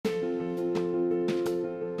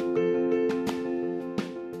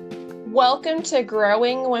Welcome to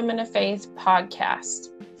Growing Women of Faith podcast.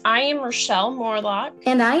 I am Rochelle Morlock.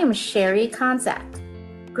 And I am Sherry Conzact.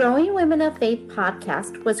 Growing Women of Faith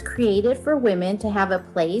podcast was created for women to have a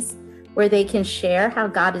place where they can share how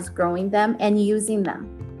God is growing them and using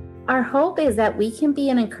them. Our hope is that we can be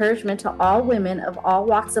an encouragement to all women of all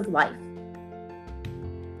walks of life.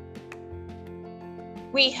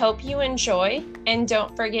 We hope you enjoy, and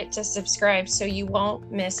don't forget to subscribe so you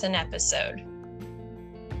won't miss an episode.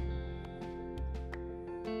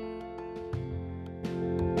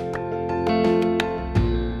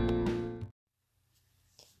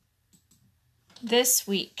 This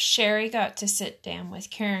week, Sherry got to sit down with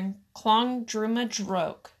Karen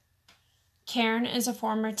Klong-Druma-Drok. Karen is a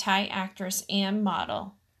former Thai actress and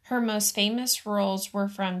model. Her most famous roles were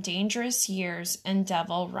from Dangerous Years and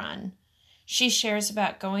Devil Run. She shares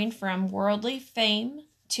about going from worldly fame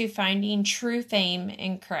to finding true fame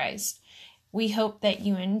in Christ. We hope that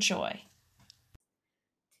you enjoy.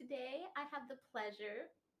 Today, I have the pleasure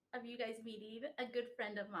of you guys meeting a good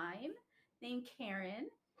friend of mine named Karen.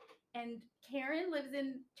 And Karen lives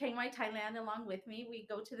in Chiang Mai, Thailand, along with me. We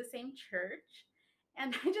go to the same church.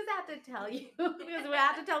 And I just have to tell you, because we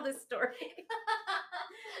have to tell this story.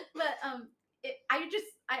 But I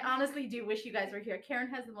honestly do wish you guys were here. Karen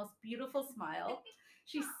has the most beautiful smile.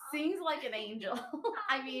 She sings like an angel.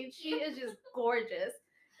 I mean, she is just gorgeous.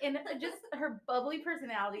 And just her bubbly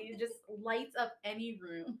personality just lights up any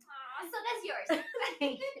room. Aw, so that's yours.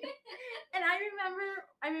 Thank you. And I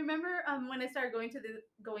remember when I started going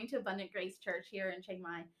to Abundant Grace Church here in Chiang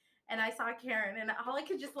Mai, and I saw Karen, and all I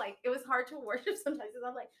could just it was hard to worship sometimes. Because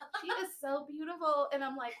I'm like, she is so beautiful, and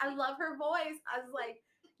I'm like, I love her voice. I was like,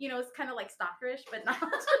 it's kind of like stalkerish, but not.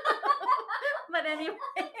 But anyway.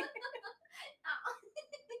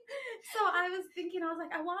 So I was thinking, I was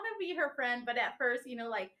like, I want to be her friend, but at first, in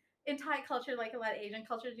Thai culture, like a lot of Asian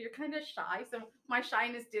cultures, you're kind of shy. So my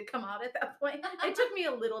shyness did come out at that point. It took me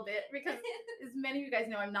a little bit because, as many of you guys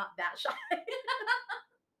know, I'm not that shy.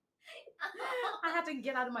 I had to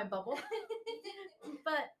get out of my bubble.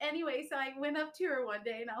 But anyway, so I went up to her one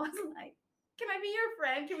day and I was like, can I be your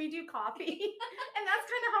friend? Can we do coffee? And that's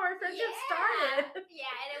kind of how our friendship started.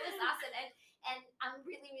 Yeah, and it was awesome. And I'm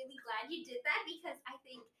really, really glad you did that, because I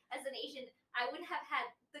think as an Asian, I wouldn't have had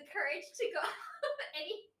the courage to go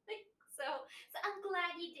anything. So I'm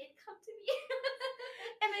glad you did come to me.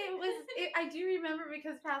 And I do remember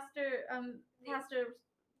because Pastor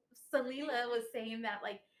Salila was saying that,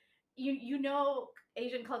 like,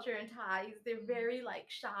 Asian culture and Thais, they're very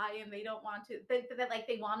shy, and they don't want to, they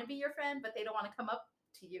want to be your friend, but they don't want to come up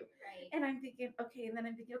to you. Right. And I'm thinking, okay,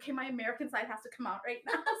 my American side has to come out right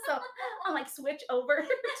now. So I'm like, switch over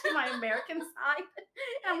to my American side.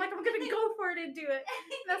 And I'm like, I'm going to go for it and do it.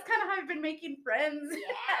 And that's kind of how I've been making friends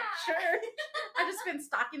at church. I've just been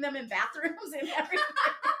stalking them in bathrooms and everything.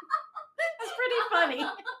 It's pretty funny.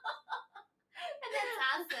 That's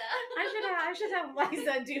awesome. I should have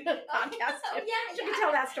Liza do a podcast. Oh, yeah, she can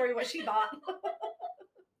tell that story, what she thought.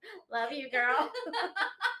 Love you, girl.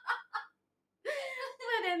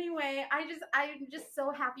 But anyway, I'm just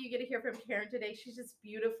so happy you get to hear from Karen today. She's just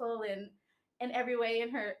beautiful in every way.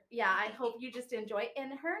 I hope you just enjoy.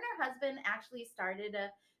 And her husband actually started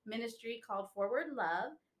a ministry called Forward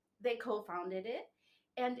Love. They co-founded it,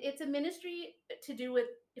 and it's a ministry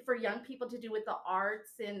for young people to do with the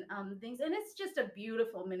arts and things. And it's just a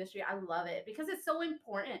beautiful ministry. I love it because it's so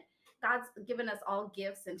important. God's given us all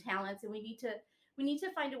gifts and talents, and we need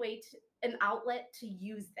to find a way an outlet to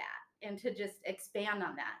use that and to just expand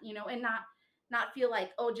on that, and not feel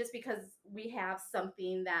like, oh, just because we have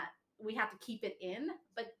something that we have to keep it in.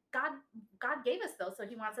 But God gave us those, so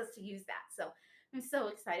He wants us to use that. So I'm so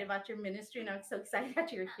excited about your ministry, and I'm so excited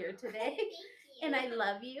that you're here today. Thank you. And I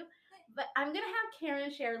love you. But I'm gonna have Karen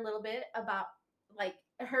share a little bit about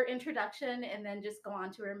her introduction, and then just go on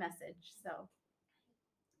to her message. So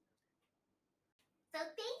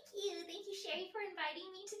thank you, Sherry, for inviting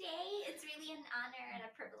me today. It's really an honor and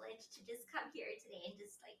a privilege to just come here today and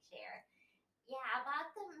just share. Yeah,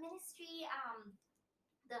 about the ministry,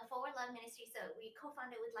 the Forward Love Ministry. So we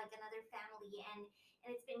co-founded with another family, and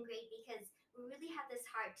it's been great because we really have this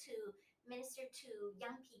heart to minister to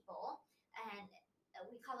young people, and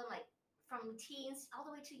we call them from teens all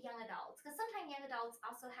the way to young adults, because sometimes young adults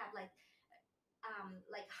also have heart,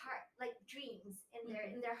 dreams in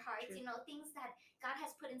their hearts. True. Things that God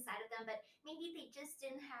has put inside of them, but maybe they just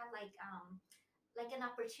didn't have an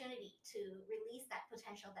opportunity to release that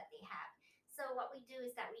potential that they have. So what we do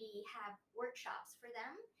is that we have workshops for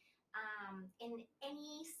them in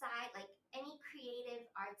any side, any creative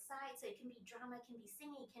art side. So it can be drama, it can be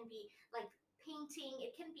singing, it can be painting,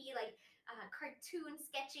 it can be cartoon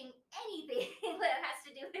sketching, anything that has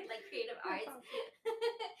to do with like creative arts.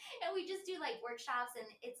 And we just do like workshops, and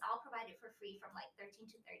it's all provided for free from like 13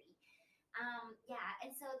 to 30. Yeah,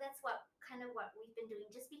 and so that's what we've been doing,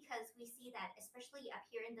 just because we see that, especially up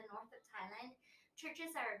here in the north of Thailand,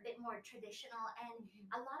 churches are a bit more traditional, and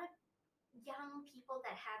a lot of young people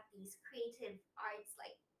that have these creative arts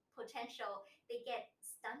like potential, they get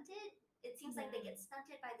stunted. It seems like they get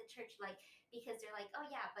stunted by the church, like, because they're like, oh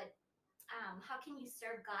yeah, but how can you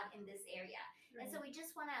serve God in this area? Right. And so we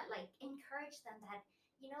just want to like encourage them that,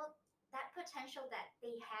 you know, that potential that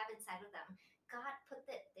they have inside of them, God put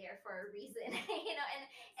it there for a reason. You know,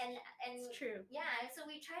 and it's true. Yeah, and so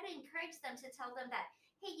we try to encourage them, to tell them that,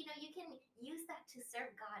 hey, you know, you can use that to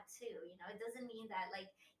serve God too. You know, it doesn't mean that like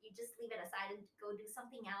you just leave it aside and go do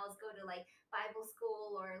something else, go to like Bible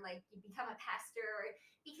school, or like you become a pastor, or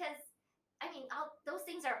because I mean, those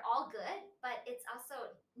things are all good, but it's also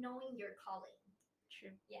knowing your calling.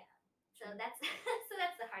 True. Yeah. So that's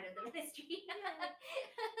the heart of the ministry.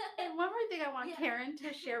 And one more thing I want Karen to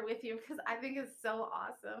share with you, because I think it's so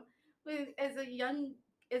awesome. As a young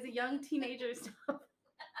teenager stuff,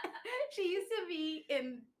 she used to be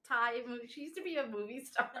in Thai movies. She used to be a movie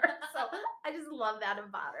star. So I just love that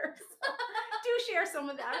about her. So do share some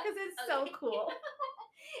of that, because it's so cool.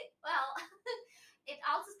 Well, it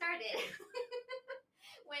all started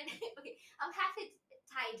when I'm half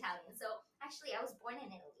Thai Italian. So actually, I was born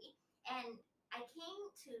in Italy, and I came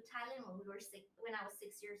to Thailand when I was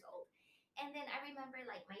 6 years old. And then I remember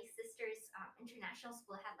like my sister's international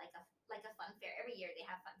school had like a fun fair every year. They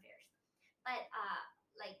have fun fairs, but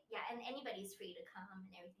and anybody's free to come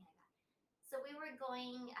and everything like that. So we were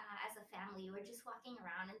going as a family. We were just walking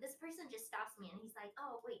around, and this person just stops me, and he's like,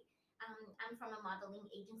 "Oh, wait. I'm from a modeling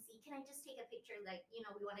agency. Can I just take a picture? Like, you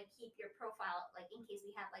know, we want to keep your profile, like, in case we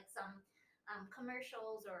have like some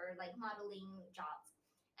commercials or like modeling jobs."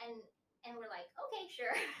 And we're like, okay,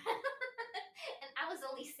 sure. And I was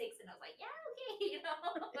only 6, and I was like, yeah, okay, you know,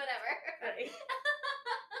 whatever. Right.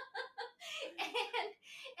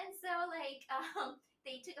 and so like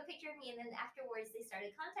they took a picture of me, and then afterwards they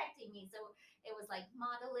started contacting me. So it was like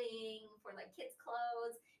modeling for like kids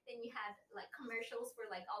clothes, then you had like commercials for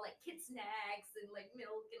like all like kids snacks and like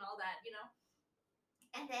milk and all that, you know.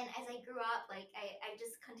 And then as I grew up, like I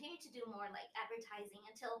just continued to do more like advertising,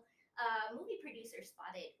 until a movie producer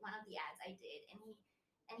spotted one of the ads I did,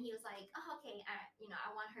 and he was like, oh, okay, you know, I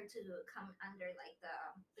want her to come under like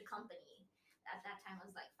the company. At that time it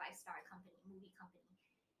was like 5-star movie company.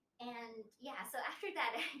 And yeah, so after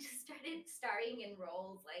that, I just started starring in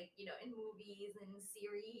roles, like, you know, in movies and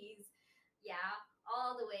series. Yeah,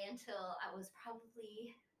 all the way until I was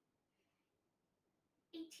probably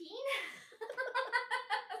 18.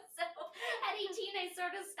 So at 18, I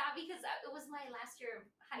sort of stopped, because it was my last year of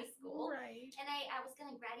high school. Right. And I was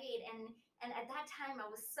going to graduate. And at that time, I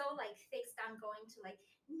was so like fixed on going to like,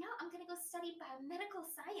 no, I'm going to go study biomedical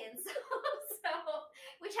science. So,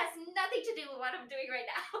 which has nothing to do with what I'm doing right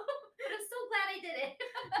now. But I'm so glad I did it.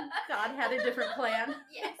 God had a different plan.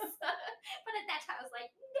 Yes. But at that time, I was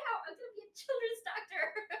like, no, I'm going to be a children's doctor.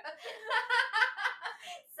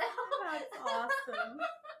 So that's awesome.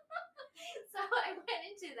 So I went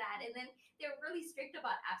into that, and then they were really strict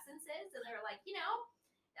about absences, and they were like, you know,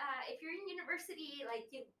 if you're in university, like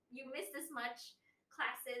you miss this much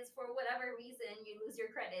classes for whatever reason, you lose your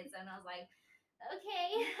credits. And I was like,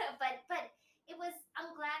 okay. But it was,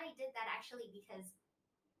 I'm glad I did that, actually, because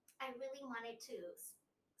I really wanted to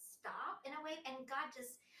stop in a way. And God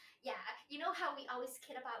just, yeah, you know how we always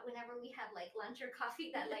kid about whenever we have like lunch or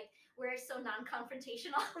coffee, that like we're so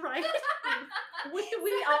non-confrontational. Right.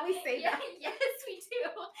 We always say that. Yes, we do.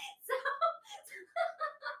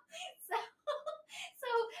 So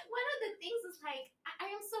one of the things is like, I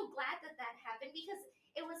am so glad that happened, because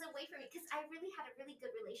it was a way for me, because I really had a really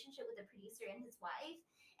good relationship with the producer and his wife.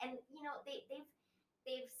 And, you know,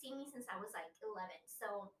 they've seen me since I was like 11.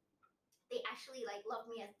 So they actually like loved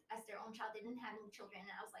me as their own child. They didn't have any children,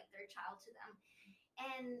 and I was like their child to them.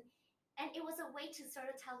 And it was a way to sort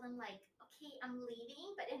of tell them like, okay, I'm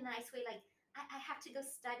leaving, but in a nice way, like I have to go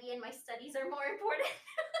study, and my studies are more important.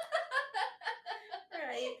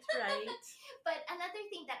 Right. But another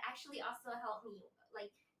thing that actually also helped me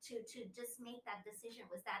like to just make that decision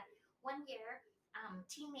was that one year,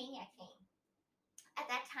 Teen Mania came. At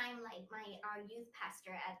that time, like our youth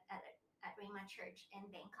pastor at Rhema Church in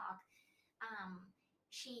Bangkok,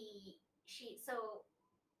 so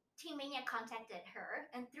Teen Mania contacted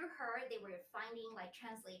her, and through her they were finding like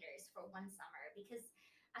translators for one summer, because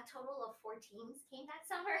a total of 4 teams came that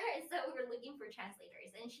summer. And so we were looking for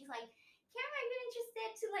translators, and she's like, Karen, are you interested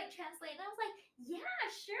to like translate? And I was like, yeah,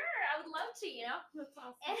 sure, I would love to, you know. That's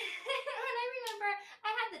awesome. And I remember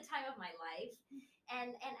I had the time of my life,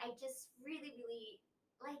 and I just really, really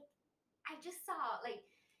like. I just saw like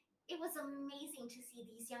it was amazing to see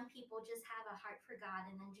these young people just have a heart for God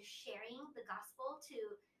and then just sharing the gospel to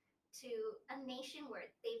a nation where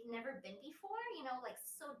they've never been before, you know, like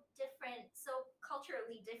so different, so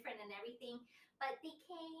culturally different and everything. But they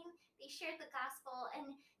came, they shared the gospel,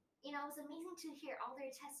 and you know, it was amazing to hear all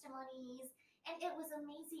their testimonies. And it was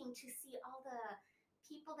amazing to see all the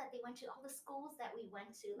people that they went to, all the schools that we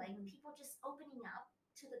went to, like people just opening up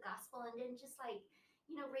to the gospel and then just like,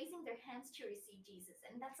 you know, raising their hands to receive Jesus.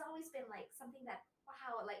 And that's always been like something that,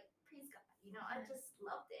 wow, like, praise God, you know, I just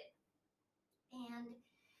loved it.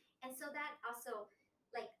 And so that also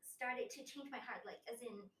like started to change my heart, like as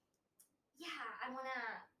in, yeah, I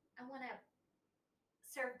wanna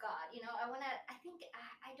serve God, you know, I think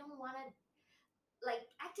I don't wanna, like,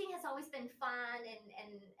 acting has always been fun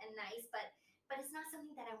and nice, but it's not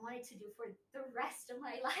something that I wanted to do for the rest of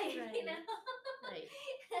my life, you know. Right.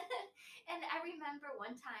 And I remember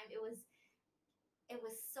one time it was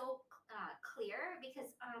so clear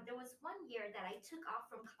because there was one year that I took off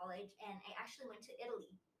from college and I actually went to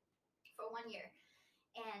Italy for 1 year,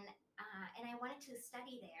 and I wanted to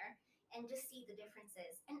study there and just see the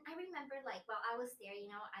differences. And I remember, like, while I was there,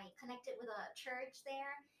 you know, I connected with a church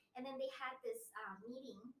there, and then they had this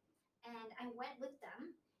meeting, and I went with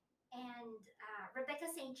them. And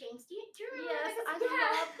Rebecca St. James, do you remember? Yes, Rebecca? I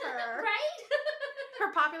Yeah. love her. Right?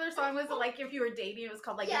 Her popular song was like if you were dating, it was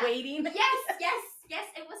called like Yeah. Waiting. Yes.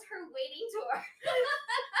 It was her waiting tour.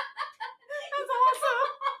 That's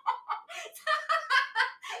awesome.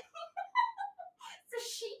 So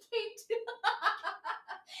she came to.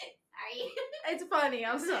 Sorry. It's funny.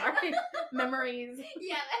 I'm sorry. Memories.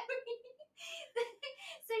 Yeah.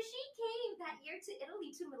 So she came that year to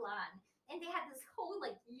Italy, to Milan, and they had this whole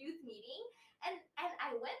like youth meeting, and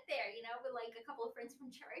I went there, you know, with like a couple of friends from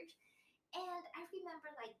church, and I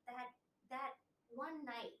remember like that one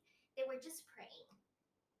night they were just praying,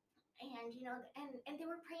 and you know, and they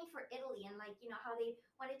were praying for Italy, and like, you know, how they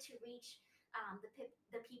wanted to reach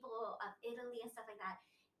the people of Italy and stuff like that.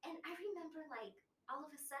 And I remember like all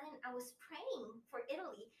of a sudden I was praying for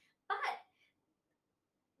Italy, but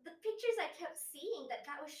the pictures I kept seeing that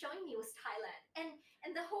God was showing me was Thailand,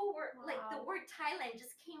 and the whole word, like the Wow. word Thailand,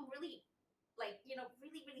 just came really, like, you know,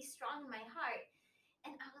 really really strong in my heart.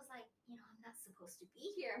 And I was like, you know, I'm not supposed to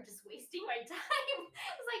be here. I'm just wasting my time.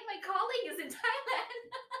 I was like, my calling is in Thailand.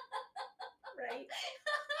 Right.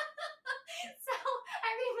 So I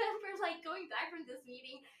remember like going back from this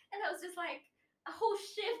meeting, and I was just like a whole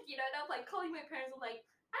shift, you know. And I'm like calling my parents. I'm like,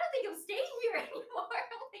 I don't think I'm staying here anymore.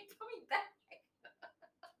 I'm like coming back.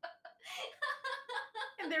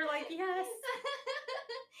 And they're like, yes.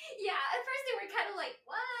 Yeah, at first they were kind of like,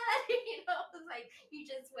 what? You know, it was like, you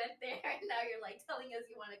just went there and now you're like telling us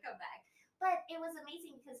you want to come back. But it was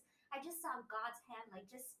amazing because I just saw God's hand like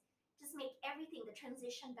just make everything, the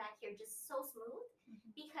transition back here, just so smooth.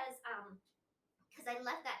 Because I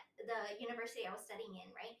left the university I was studying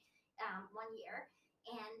in, right, 1 year,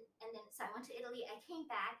 and then so I went to Italy. I came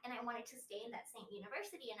back and I wanted to stay in that same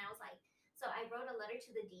university, and I was like, so I wrote a letter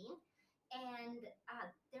to the dean, and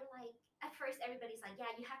they're like, at first everybody's like,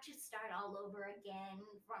 yeah, you have to start all over again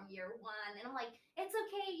from year one, and I'm like, it's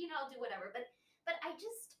okay, you know, I'll do whatever. But I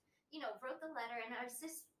just, you know, wrote the letter, and I was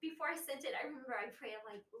just, before I sent it, I remember I prayed, I'm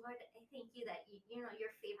like, Lord, I thank you that you know,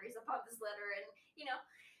 your favor is upon this letter, and you know,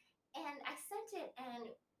 and I sent it,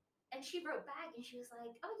 and she wrote back, and she was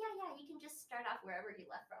like, oh yeah, you can just start off wherever you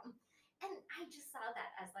left from. And I just saw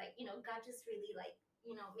that as like, you know, God just really like,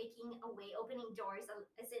 you know, making a way, opening doors,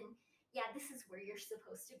 as in, yeah, this is where you're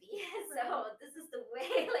supposed to be. So this is the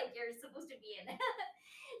way like you're supposed to be in.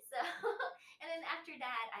 So, and then after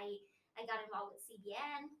that, I got involved with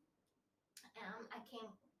CBN.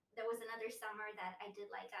 There was another summer that I did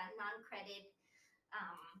like a non-credit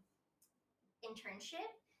um, internship.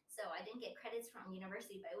 So I didn't get credits from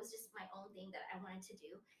university, but it was just my own thing that I wanted to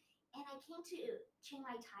do. And I came to Chiang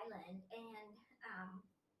Mai, Thailand, and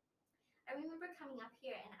I remember coming up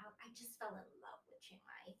here, and I just fell in love with Chiang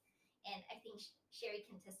Mai. And I think Sherry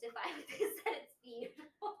can testify with this, that it's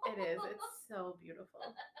beautiful. It is. It's so beautiful.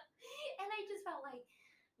 And I just felt like,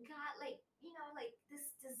 God, like, you know, like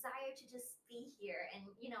this desire to just be here and,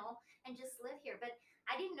 you know, and just live here. But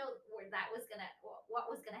I didn't know where that was gonna,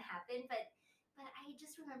 what was gonna happen. But I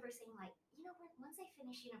just remember saying like, you know what, once I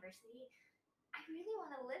finish university, I really want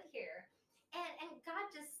to live here. And God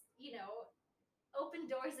just, you know, opened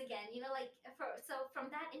doors again, you know, like so from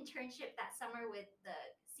that internship that summer with the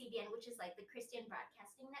CBN, which is like the Christian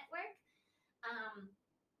Broadcasting Network,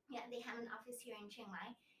 Yeah, they have an office here in Chiang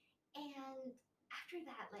Mai. And after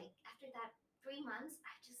that 3 months,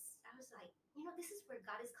 I was like, this is where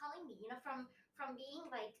God is calling me. From being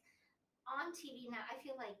like on TV now, I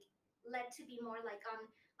feel like led to be more like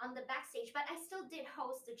on the backstage, but I still did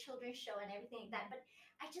host the children's show and everything like that. But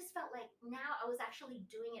I just felt like now I was actually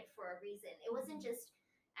doing it for a reason. It wasn't just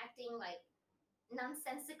acting like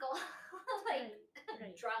nonsensical like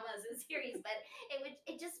right. dramas and series, but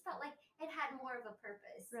it just felt like it had more of a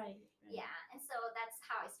purpose. Right. Yeah, and so that's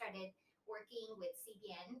how I started working with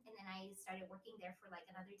CBN, and then I started working there for like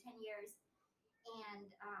another 10 years.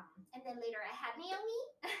 And then later I had Naomi,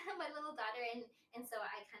 my little daughter, and so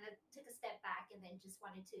I kind of took a step back and then just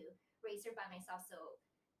wanted to raise her by myself. So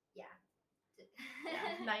yeah.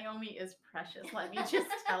 Yeah, Naomi is precious. Let me just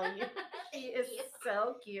tell you, she is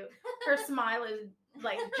so cute. Her smile is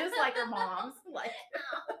like just like her mom's. Like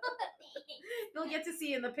you'll get to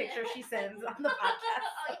see in the picture she sends on the podcast.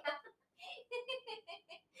 Oh yeah.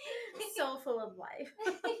 So full of life.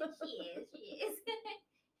 She is. She's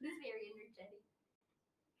very energetic.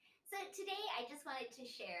 So today I just wanted to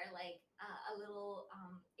share like a little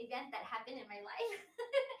event that happened in my life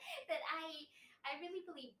that I really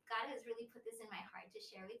believe God has really put this in my heart to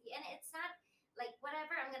share with you. And it's not like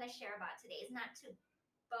whatever I'm going to share about today is not to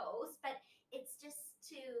boast, but it's just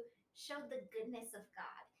to show the goodness of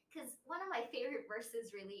God. Because one of my favorite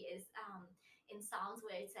verses really is in Psalms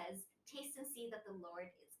where it says, "Taste and see that the Lord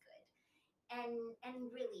is good." And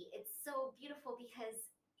really, it's so beautiful because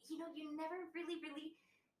you never really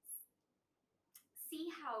see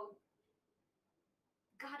how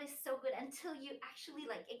God is so good until you actually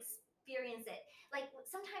like experience it. Like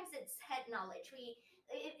sometimes it's head knowledge.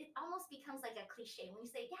 It almost becomes like a cliche when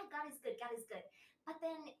you say, "Yeah, God is good, God is good." But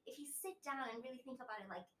then if you sit down and really think about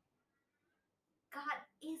it, like God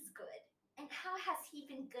is good, and how has He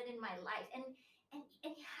been good in my life? And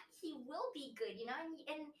He will be good,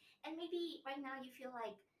 and maybe right now you feel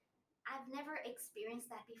like I've never experienced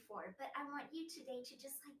that before, but I want you today to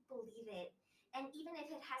just like believe it. And even if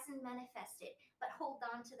it hasn't manifested, but hold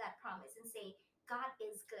on to that promise and say, God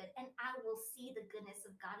is good, and I will see the goodness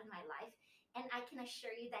of God in my life. And I can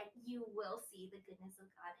assure you that you will see the goodness of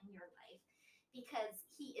God in your life because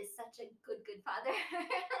He is such a good Father.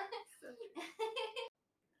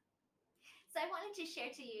 So I wanted to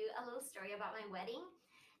share to you a little story about my wedding.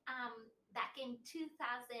 Back in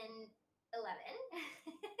 2011,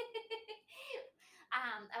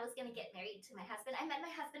 I was going to get married to my husband. I met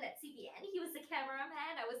my husband at CBN. He was the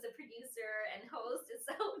cameraman, I was the producer and host. And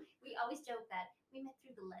so we always joke that we met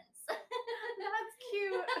through the lens. That's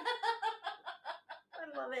cute. I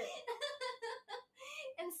love it.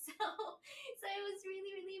 And so it was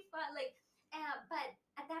really fun. But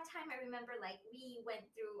at that time, I remember like we went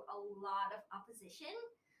through a lot of opposition.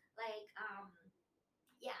 Like,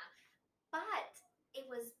 yeah, but it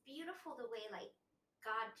was beautiful the way like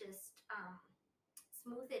God just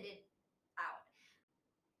smoothed it out.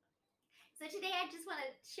 So today I just want to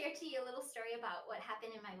share to you a little story about what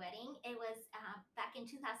happened in my wedding. It was back in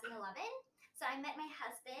 2011. So I met my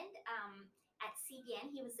husband at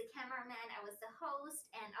CBN. He was the cameraman, I was the host,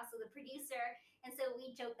 and also the producer. And so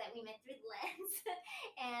we joked that we met through the lens.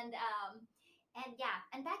 And yeah,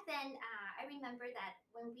 and back then I remember that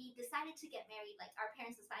when we decided to get married, like our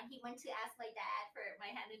parents was fine. He went to ask my dad for my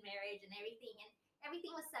hand in marriage and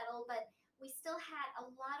everything was settled. But we still had a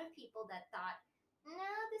lot of people that thought, no,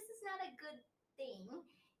 this is not a good thing.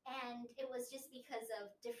 And it was just because of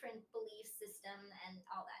different belief system and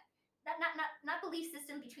all that. Not belief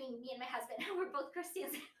system between me and my husband. We're both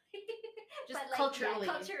Christians. Just but like, culturally.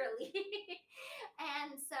 Yeah, culturally.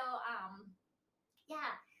 And so,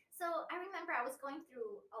 yeah. So I remember I was going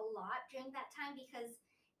through a lot during that time because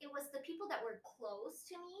it was the people that were close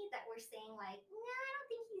to me that were saying like, "No, I don't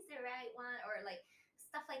think he's the right one," or like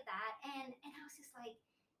stuff like that. And I was just like,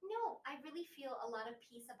 no, I really feel a lot of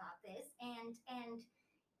peace about this. And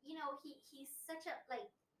he's such a like.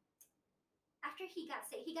 After he got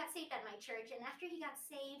saved at my church, and after he got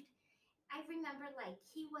saved, I remember like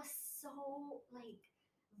he was so like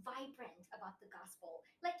vibrant about the gospel.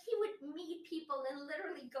 Like he would meet people and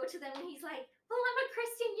literally go to them and he's like, "Well, I'm a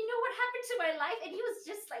Christian, you know what happened to my life?" And he was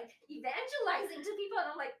just like evangelizing to people,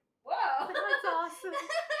 and I'm like, whoa. That's awesome.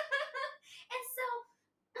 And so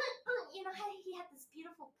he had this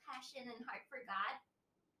beautiful passion and heart for God.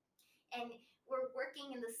 And we're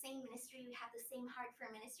working in the same ministry. We have the same heart for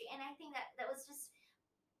ministry. And I think that was just,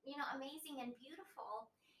 amazing and beautiful.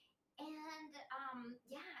 And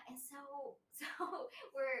yeah, and so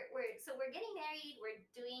we're getting married. We're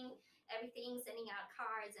doing everything, sending out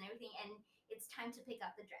cards and everything, and it's time to pick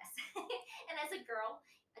up the dress. And as a girl,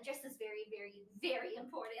 a dress is very, very, very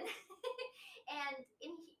important. And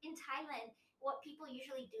in Thailand, what people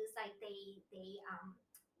usually do is like they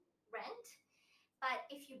rent, but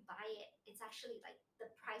if you buy it, it's actually like the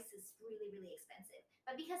price is really, really expensive.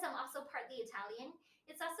 But because I'm also partly Italian,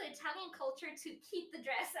 it's also Italian culture to keep the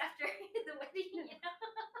dress after the wedding, you know?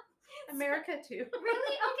 America too.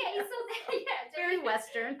 Really? Okay, so yeah, Very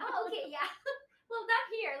Western. Oh, okay, yeah. Well, not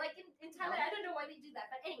here. Like in Thailand, No. I don't know why they do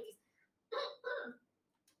that. But anyways,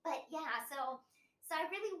 but yeah, so I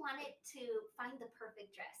really wanted to find the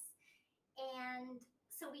perfect dress, and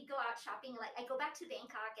so we go out shopping. Like I go back to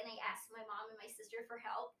Bangkok, and I ask my mom and my sister for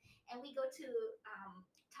help, and we go to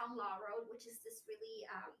Thong Law Road, which is this really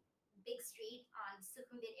big street on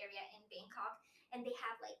Sukhumvit area in Bangkok, and they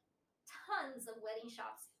have like tons of wedding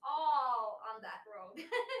shops all on that road.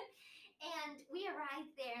 And we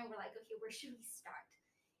arrived there and we're like, okay, where should we start?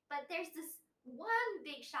 But there's this one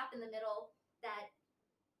big shop in the middle that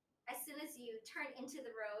as soon as you turn into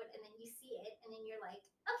the road and then you see it and then you're like,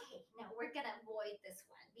 okay, no, we're gonna avoid this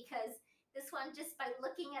one because this one, just by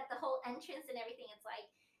looking at the whole entrance and everything, it's like,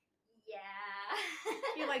 yeah.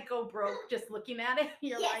 You like go broke just looking at it.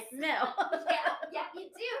 You're Yes. like, no. Yeah, you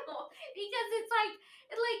do, because it's like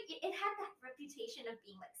it had that reputation of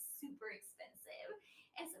being like super expensive,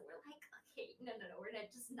 and so we're like, okay, no, we're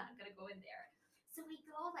just not gonna go in there. So we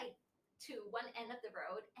go like to one end of the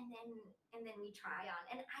road, and then we try on,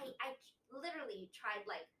 and I literally tried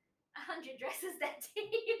like 100 dresses that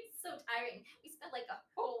day. It was so tiring. We spent like a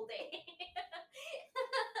whole day.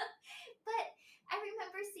 But I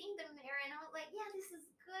remember seeing the mirror, and I was like, yeah, this is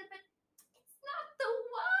good, but it's not the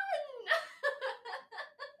one.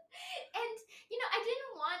 And I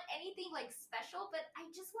didn't want anything like special, but I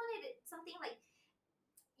just wanted something like,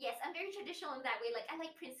 yes, I'm very traditional in that way. Like I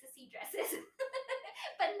like princessy dresses,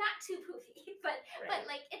 but not too poofy. But Right.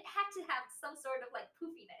 like it had to have some sort of like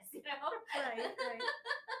poofiness, Right.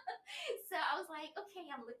 So I was like,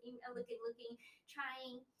 okay, I'm looking,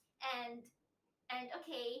 trying, and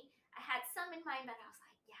okay, I had some in mind, but I was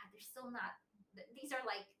like, yeah, they're still not. These are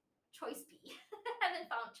like choice B. I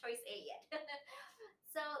haven't found choice A yet.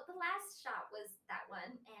 So the last shop was that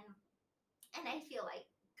one, and I feel like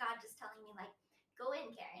God just telling me like, go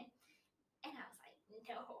in, Karen. And I was like,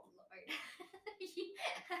 no, Lord,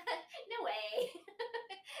 no way.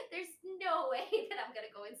 There's no way that I'm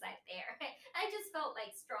gonna go inside there. I just felt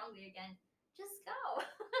like strongly again, just go.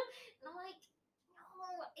 And I'm like,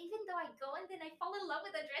 no, even though I go and then I fall in love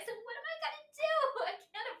with a dress, and what am I gonna do? I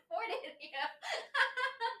can't afford it,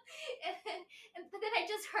 but then I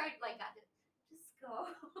just heard like, God, just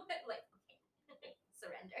go. Like, okay,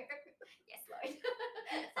 surrender. Yes, Lord.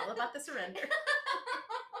 It's all about the surrender.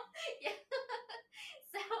 Yeah.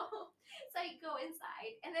 So I go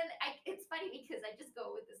inside, and then it's funny because I just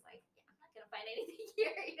go with this like, yeah, I'm not gonna find anything here,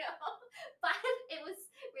 But it was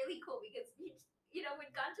really cool because when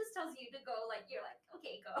God just tells you to go, like you're like,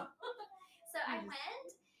 okay, go. So I went,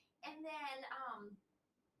 and then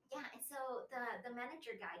yeah, and so the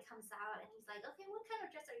manager guy comes out and he's like, okay, what kind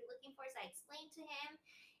of dress are you looking for? So I explained to him,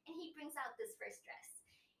 and he brings out this first dress.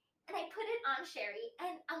 And I put it on Sherry,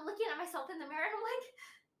 and I'm looking at myself in the mirror, and I'm like,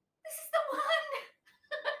 this is the one.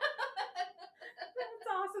 That's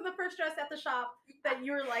awesome. The first dress at the shop that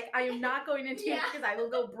you were like, I am not going into it because I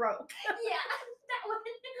will go broke. Yeah, that one.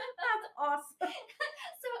 That's awesome.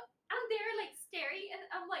 So I'm there like staring, and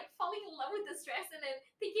I'm like falling in love with this dress, and then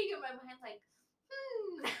thinking in my mind like,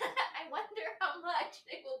 I wonder how much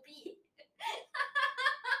it will be.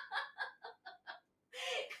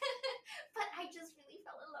 But I just really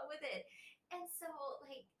fell in love with it. And so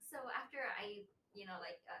after I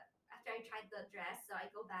after I tried the dress, so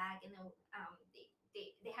I go back, and then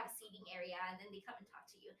they have a seating area, and then they come and talk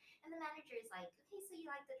to you, and the manager is like, okay, so you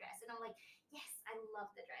like the dress? And I'm like, yes, I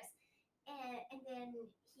love the dress. And then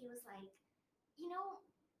he was like,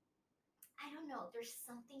 I don't know, there's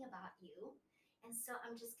something about you, and so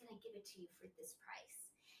I'm just gonna give it to you for this price.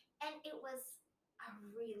 And it was a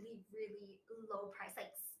really, really low price,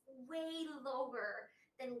 like way lower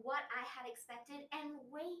than what I had expected, and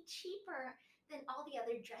way cheaper than all the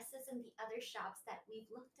other dresses in the other shops that we've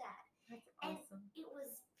looked at. That's awesome. And it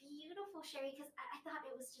was beautiful, Sherry, because I thought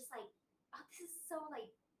it was just like, oh, this is so like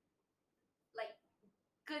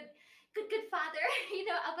good father,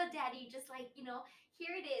 of a daddy, just like,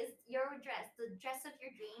 here it is, your dress, the dress of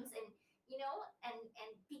your dreams, and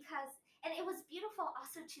and it was beautiful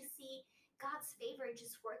also to see God's favor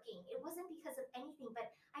just working. It wasn't because of anything,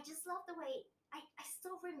 but I just love the way I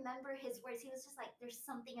still remember his words. He was just like, there's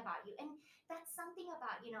something about you. And that's something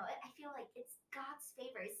about, I feel like it's God's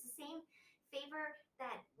favor. It's the same favor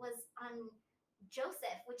that was on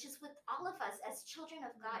Joseph, which is with all of us as children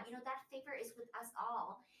of God. You know, that favor is with us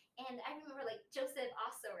all. And I remember like Joseph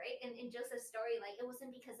also, right? In Joseph's story, like it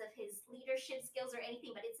wasn't because of his leadership skills or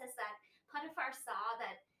anything, but it says that Potiphar saw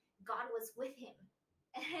that God was with him.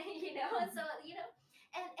 You know, and so, you know,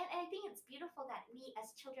 and I think it's beautiful that we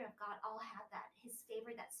as children of God all have that, his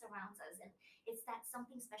favor that surrounds us. And it's that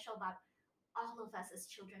something special about all of us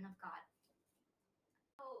as children of God.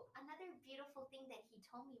 So another beautiful thing that he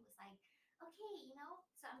told me was like, okay, you know,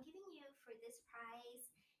 so I'm giving you for this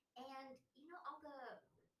prize, and you know, all the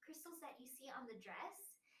crystals that you see on the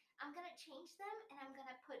dress, I'm gonna change them and I'm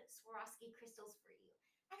gonna put Swarovski crystals for you.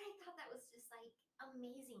 And I thought that was just like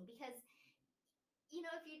amazing because you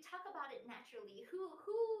know, if you talk about it naturally, who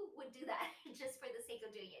would do that just for the sake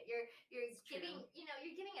of doing it? You're giving, you know,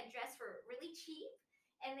 you're giving a dress for really cheap,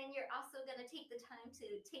 and then you're also gonna take the time to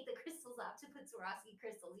take the crystals off to put Swarovski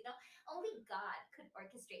crystals. You know, only God could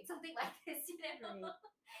orchestrate something like this. You know, Right.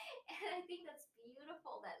 and I think that's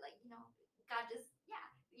beautiful. That like you know, God just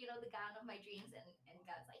you know, the God of my dreams, and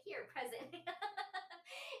God's like here, present,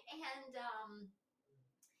 and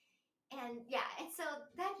and so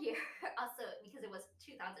that year also because it was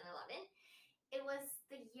 2011, it was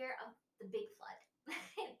the year of the big flood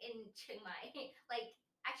in Chiang Mai. Like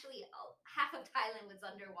actually, half of Thailand was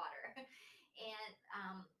underwater, and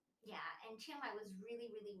and Chiang Mai was really,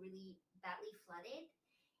 really, really badly flooded.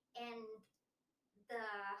 And the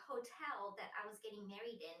hotel that I was getting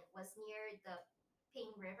married in was near the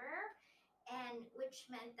Ping River, and which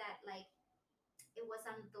meant that like it was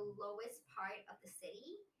on the lowest part of the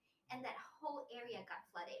city, and that whole area got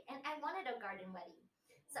flooded. And I wanted a garden wedding,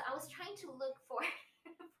 so I was trying to look for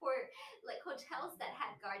for like hotels that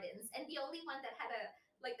had gardens, and the only one that had a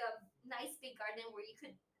like a nice big garden where you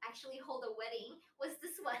could actually hold a wedding was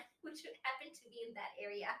this one, which happened to be in that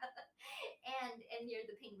area, and near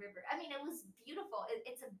the Ping River. I mean, it was beautiful.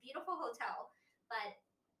 It's a beautiful hotel, but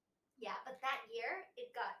but that year it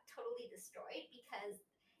got totally destroyed because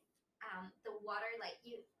the water, like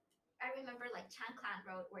I remember like Chanklan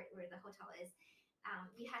Road where the hotel is.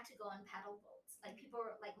 You had to go on paddle boats. Like people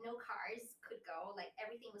were like no cars could go. Like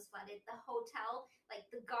everything was flooded. The hotel, like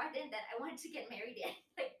the garden that I wanted to get married in,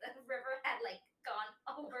 like the river had like gone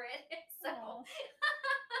over it. So Aw.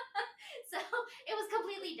 so it was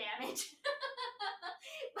completely damaged.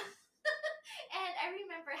 And I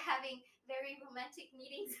remember having very romantic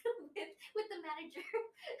meetings with the manager,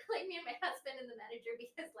 like me and my husband and the manager,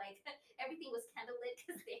 because like everything was candlelit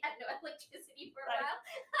because they had no electricity for a Right. while.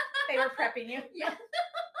 They were prepping you. Yeah.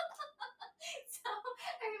 So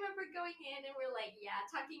I remember going in and we're like,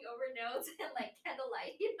 talking over notes and like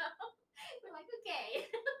candlelight, you know. We're like, okay.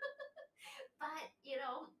 But you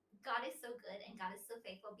know, God is so good and God is so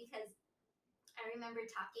faithful because I remember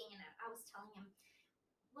talking and I was telling him,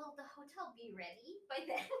 will the hotel be ready by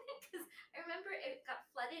then? Because I remember it got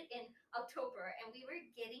flooded in October and we were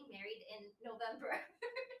getting married in November.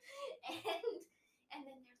 and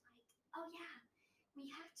then they're like, oh yeah, we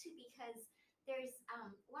have to because there's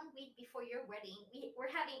 1 week before your wedding,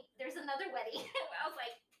 there's another wedding. I was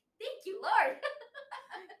like, thank you, Lord.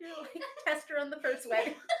 You're like tester on the first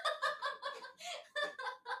wedding.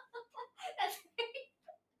 That's right.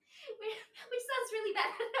 Which sounds really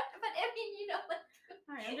bad, but I mean, you know, like,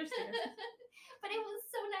 I understand. But it was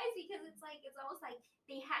so nice because it's almost like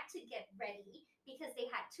they had to get ready because they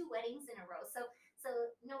had 2 weddings in a row. So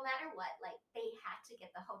no matter what, like they had to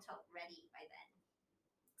get the hotel ready by then.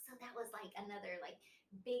 So that was like another like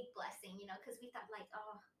big blessing, you know, because we thought like,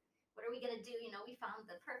 oh, what are we gonna do? You know, we found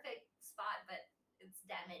the perfect spot, but it's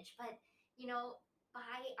damaged. But you know,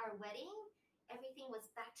 by our wedding, everything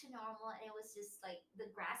was back to normal, and it was just like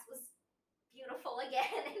the grass was beautiful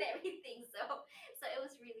again and everything. So it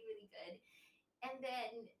was really, really good. And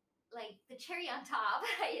then like the cherry on top,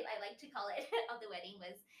 I like to call it, of the wedding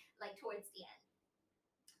was like towards the end.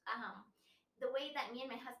 The way that me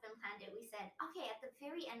and my husband planned it, we said, okay, at the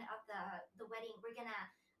very end of the wedding, we're gonna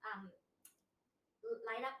um,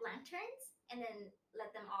 light up lanterns and then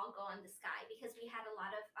let them all go on the sky because we had a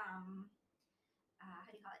lot of how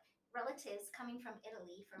do you call it, relatives coming from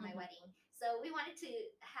Italy for my wedding. So we wanted to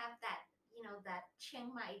have that, you know, that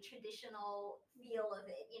Chiang Mai traditional feel of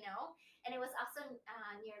it, you know. And it was also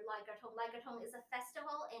near Loy Krathong. Loy Krathong is a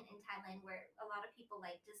festival in Thailand where a lot of people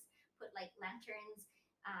like just put like lanterns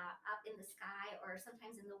up in the sky or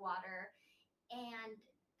sometimes in the water. And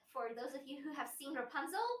for those of you who have seen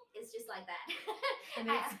Rapunzel, it's just like that. And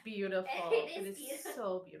it's beautiful. It is beautiful.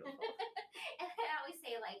 So beautiful. And I always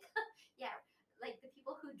say like, like the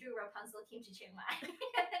people who drew Rapunzel came to Chiang Mai.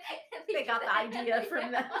 They got the idea from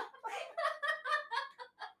them.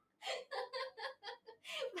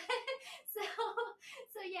 So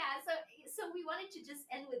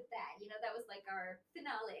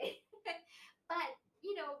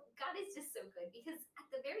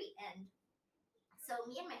So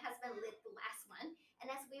me and my husband lit the last one, and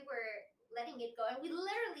as we were letting it go, and we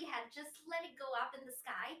literally had just let it go up in the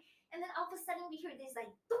sky, and then all of a sudden we hear this like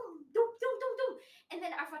boom, boom, boom, boom, boom, and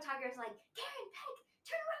then our photographer's like, Karen, Peg,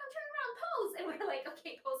 turn around, pose, and we're like,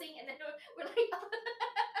 okay, posing, and then we're like,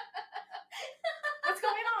 What's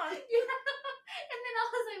going on? yeah. And then all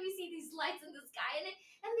of a sudden we see these lights in the sky,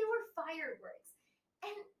 and they were fireworks,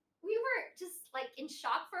 and we were just like in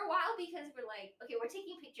shock for a while because we're like, okay, we're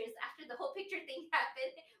taking pictures. After the whole picture thing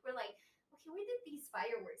happened, we're like, okay, where did these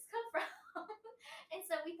fireworks come from? And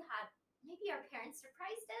so we thought maybe our parents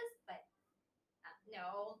surprised us, but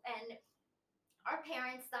no. And our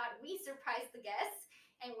parents thought we surprised the guests,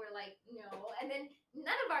 and we're like, no. And then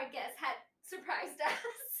none of our guests had surprised us.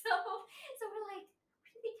 So we're like,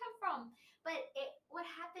 where did they come from? But what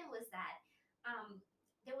happened was that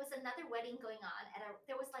there was another wedding going on at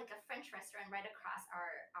there was like a French restaurant right across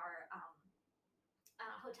our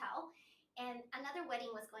hotel, and another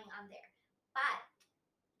wedding was going on there. But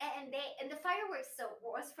and the fireworks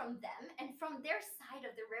was from them and from their side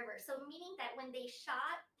of the river. So meaning that when they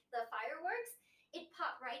shot the fireworks, it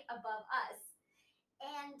popped right above us.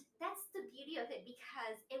 And that's the beauty of it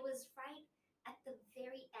because it was right at the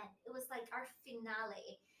very end. It was like our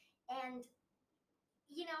finale. And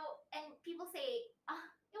and people say, oh,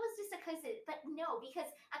 it was just a coincidence. But no,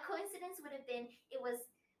 because a coincidence would have been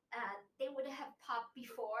they would have popped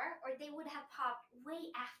before, or they would have popped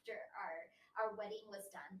way after our wedding was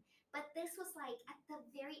done. But this was like at the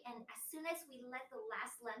very end, as soon as we let the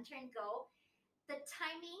last lantern go, the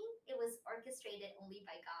timing, it was orchestrated only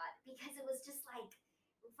by God, because it was just like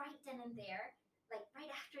right then and there, like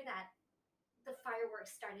right after that, the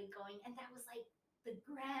fireworks started going, and that was like the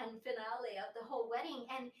grand finale of the whole wedding.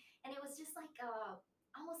 And it was just like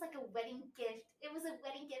almost like a wedding gift. It was a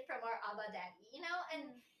wedding gift from our Abba Daddy,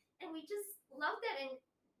 and we just love that. And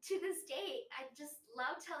to this day, I just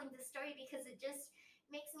love telling this story because it just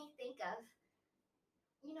makes me think of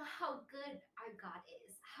how good our God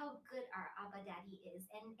is, how good our Abba Daddy is,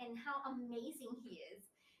 and how amazing He is,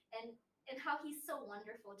 and how He's so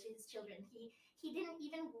wonderful to His children. He didn't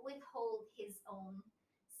even withhold His own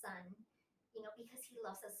Son, because He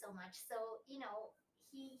loves us so much. So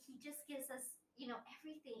He just gives us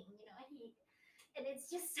everything, and it's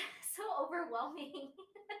just so overwhelming.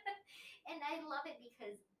 And I love it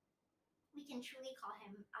because we can truly call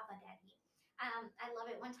Him Abba Daddy. I love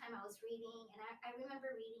it. One time I was reading, and I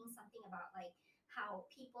remember reading something about like how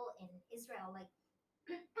people in Israel, like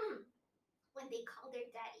when they call their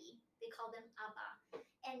daddy, they call them Abba,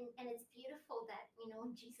 and it's beautiful that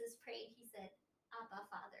when Jesus prayed, He said Abba,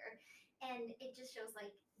 Father, and it just shows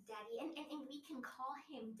like Daddy, and we can call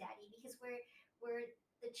Him Daddy because we're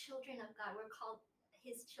the children of God. We're called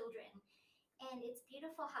His children, and it's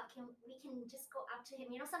beautiful how we can just go up to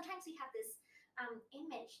Him. Sometimes we have this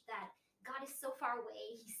image that God is so far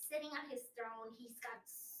away. He's sitting on His throne. He's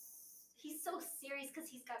so serious because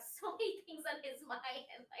He's got so many things on His mind,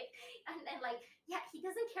 and like yeah, He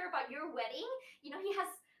doesn't care about your wedding. He has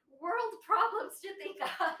world problems to think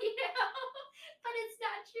of. But it's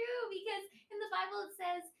not true, because in the Bible it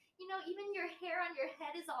says even your hair on your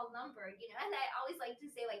head is all numbered. And I always like to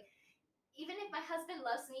say, like, even if my husband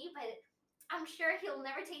loves me, but I'm sure he'll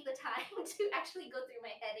never take the time to actually go through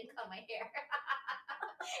my head and comb my hair.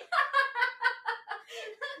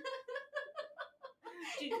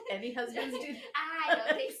 Do any husbands do that? I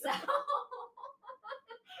don't think so.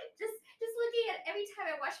 just looking at every time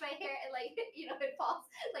I wash my hair, and like it falls,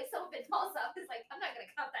 like some of it falls off. It's like, I'm not gonna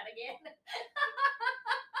count that again.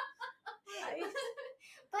 Right.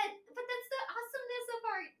 But that's the awesomeness of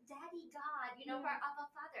our Daddy God, of our Abba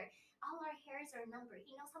Father. All our hairs are numbered.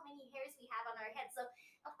 He knows how many hairs we have on our head. So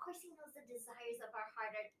of course He knows the desires of our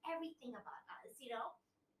heart and everything about us,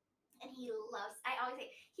 And He loves, I always say,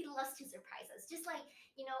 He loves to surprise us. Just like,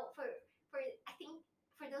 for I think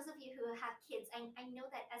for those of you who have kids, I know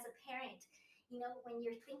that as a parent, when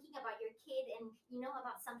you're thinking about your kid and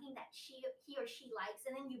about something that he or she likes,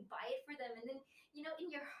 and then you buy it for them, and then in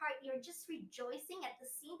your heart you're just rejoicing at the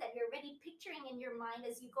scene that you're already picturing in your mind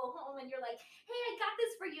as you go home, and you're like, hey, I got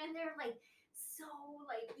this for you, and they're like so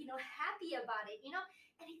like happy about it, and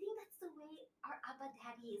I think that's the way our Abba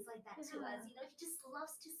Daddy is like that to us. He just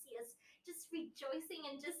loves to see us just rejoicing,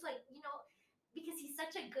 and just like because He's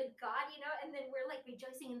such a good God, and then we're like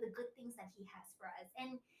rejoicing in the good things that He has for us.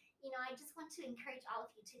 And I just want to encourage all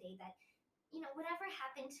of you today that whatever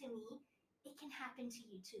happened to me, it can happen to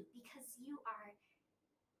you too, because you are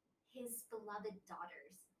His beloved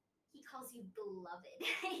daughters. He calls you beloved,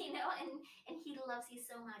 and He loves you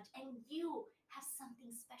so much, and you have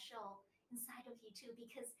something special inside of you too,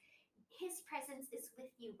 because His presence is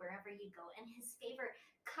with you wherever you go, and his favor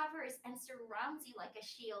covers and surrounds you like a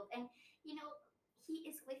shield. And you know, he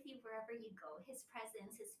is with you wherever you go. His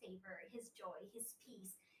presence, his favor, his joy, his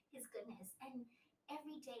peace, his goodness. And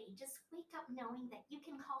every day, just wake up knowing that you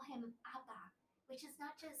can call him Abba, which is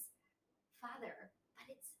not just Father, but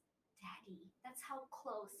it's Daddy. That's how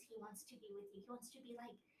close he wants to be with you. He wants to be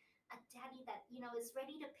like a daddy that, you know, is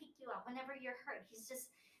ready to pick you up whenever you're hurt. He's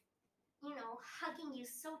just, you know, hugging you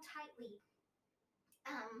so tightly,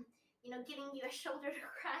 you know, giving you a shoulder to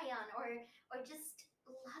cry on, or just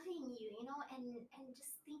loving you, you know, and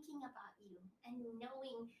just thinking about you and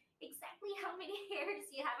knowing exactly how many hairs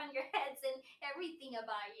you have on your heads and everything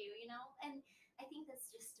about you, you know. And I think that's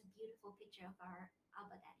just a beautiful picture of our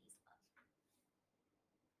Abba Daddy's love.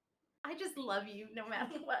 I just love you no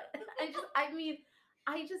matter what.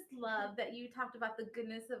 I just love that you talked about the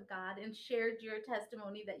goodness of God and shared your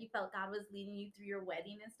testimony that you felt God was leading you through your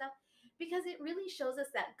wedding and stuff, because it really shows us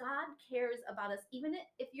that God cares about us. Even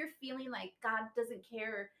if you're feeling like God doesn't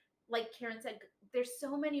care, like Karen said, there's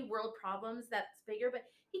so many world problems that's bigger, but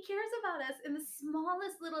he cares about us in the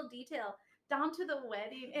smallest little detail down to the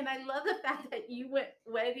wedding. And I love the fact that you went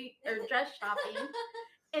wedding or dress shopping.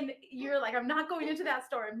 And you're like, I'm not going into that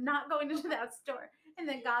store. I'm not going into that store. And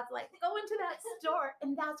then God's like, go into that store.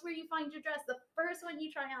 And that's where you find your dress, the first one you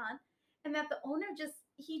try on. And that the owner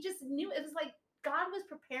he just knew. It was like God was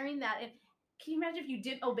preparing that. And can you imagine if you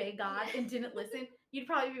didn't obey God and didn't listen? You'd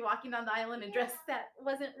probably be walking down the aisle in a dress that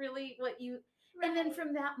wasn't really what you. Right. And then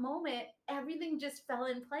from that moment, everything just fell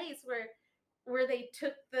in place where they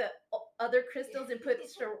took the other crystals and put,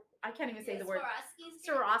 I can't even say the word,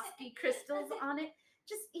 Swarovski crystals on it.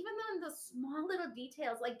 Just even though in the small little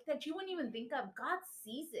details like that you wouldn't even think of, God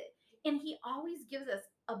sees it. And he always gives us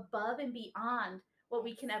above and beyond what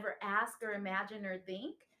we can ever ask or imagine or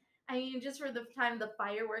think. I mean, just for the time the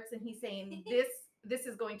fireworks, and he's saying, this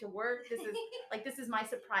is going to work. This is my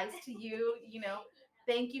surprise to you, you know.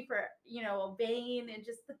 Thank you for, you know, obeying, and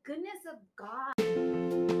just the goodness of God.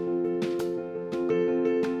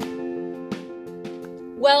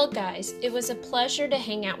 Well, guys, it was a pleasure to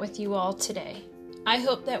hang out with you all today. I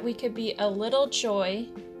hope that we could be a little joy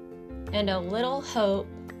and a little hope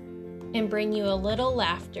and bring you a little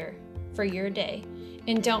laughter for your day.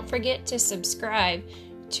 And don't forget to subscribe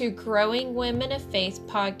to Growing Women of Faith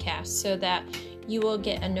podcast so that you will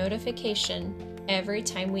get a notification every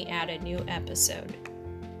time we add a new episode.